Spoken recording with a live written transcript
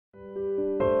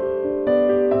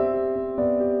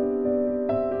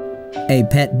A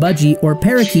pet budgie or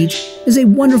parakeet is a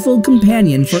wonderful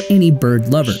companion for any bird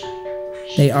lover.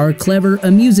 They are clever,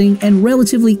 amusing, and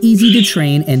relatively easy to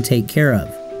train and take care of.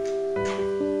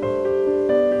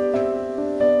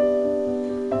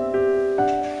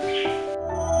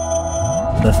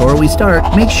 Before we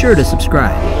start, make sure to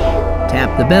subscribe.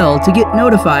 Tap the bell to get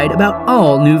notified about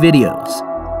all new videos.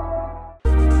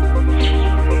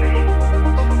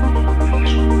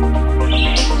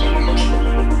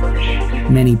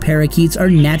 Many parakeets are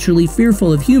naturally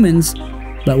fearful of humans,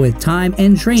 but with time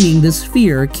and training, this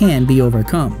fear can be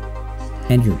overcome.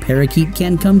 And your parakeet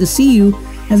can come to see you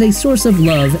as a source of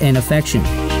love and affection.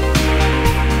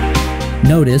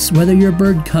 Notice whether your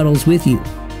bird cuddles with you.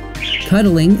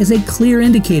 Cuddling is a clear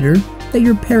indicator that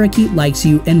your parakeet likes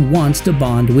you and wants to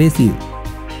bond with you.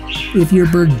 If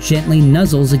your bird gently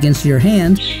nuzzles against your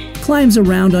hand, climbs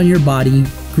around on your body,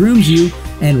 grooms you,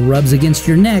 and rubs against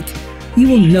your neck, you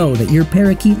will know that your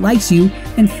parakeet likes you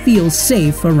and feels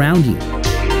safe around you.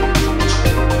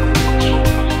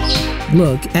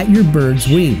 Look at your bird's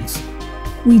wings.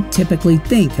 We typically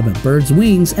think of a bird's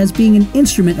wings as being an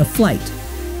instrument of flight,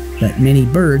 but many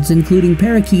birds, including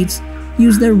parakeets,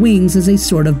 use their wings as a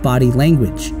sort of body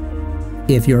language.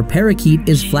 If your parakeet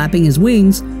is flapping his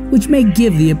wings, which may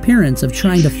give the appearance of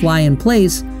trying to fly in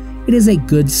place, it is a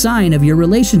good sign of your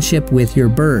relationship with your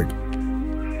bird.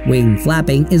 Wing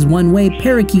flapping is one way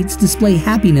parakeets display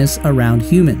happiness around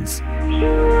humans.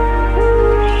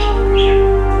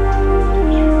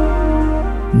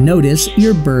 Notice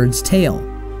your bird's tail.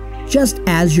 Just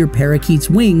as your parakeet's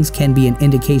wings can be an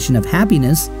indication of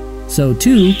happiness, so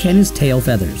too can his tail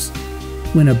feathers.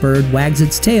 When a bird wags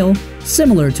its tail,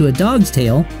 similar to a dog's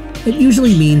tail, it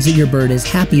usually means that your bird is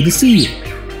happy to see you,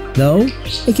 though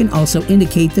it can also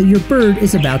indicate that your bird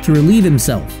is about to relieve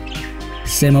himself.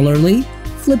 Similarly,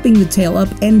 flipping the tail up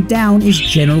and down is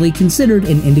generally considered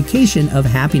an indication of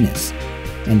happiness,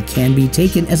 and can be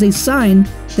taken as a sign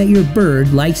that your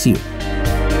bird likes you.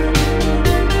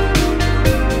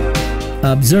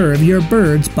 Observe your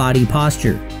bird's body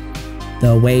posture.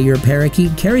 The way your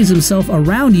parakeet carries himself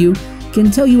around you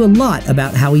can tell you a lot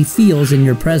about how he feels in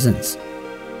your presence.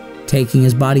 Taking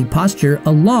his body posture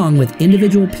along with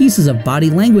individual pieces of body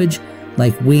language,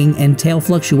 like wing and tail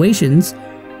fluctuations,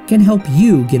 can help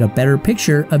you get a better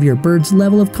picture of your bird's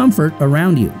level of comfort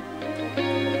around you.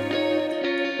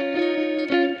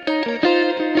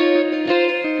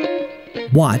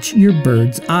 Watch your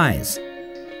bird's eyes.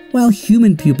 While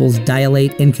human pupils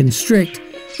dilate and constrict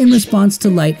in response to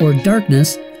light or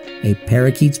darkness, a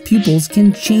parakeet's pupils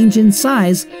can change in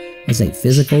size as a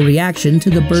physical reaction to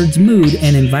the bird's mood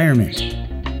and environment.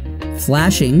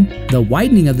 Flashing, the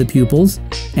widening of the pupils,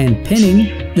 and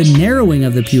pinning, the narrowing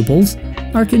of the pupils,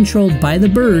 are controlled by the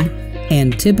bird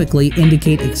and typically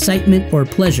indicate excitement or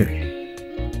pleasure,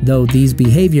 though these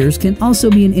behaviors can also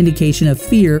be an indication of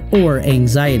fear or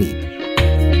anxiety.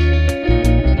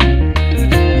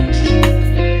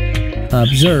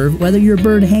 Observe whether your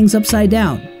bird hangs upside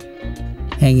down.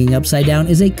 Hanging upside down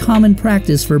is a common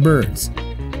practice for birds.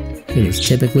 It is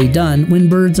typically done when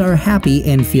birds are happy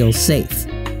and feel safe,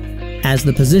 as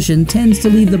the position tends to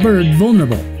leave the bird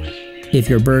vulnerable. If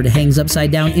your bird hangs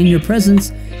upside down in your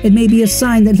presence, it may be a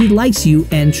sign that he likes you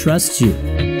and trusts you.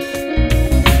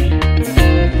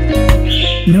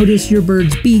 Notice your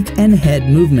bird's beak and head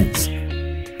movements.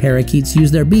 Parakeets use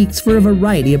their beaks for a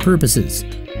variety of purposes,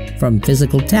 from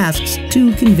physical tasks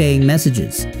to conveying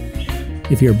messages.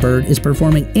 If your bird is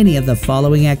performing any of the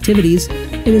following activities,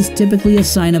 it is typically a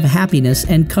sign of happiness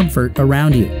and comfort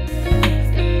around you.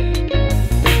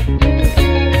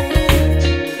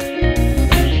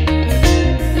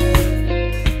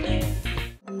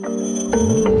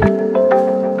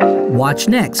 Watch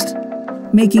next,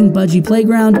 making Budgie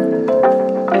playground,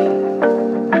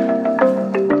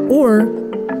 or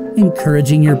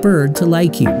encouraging your bird to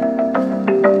like you.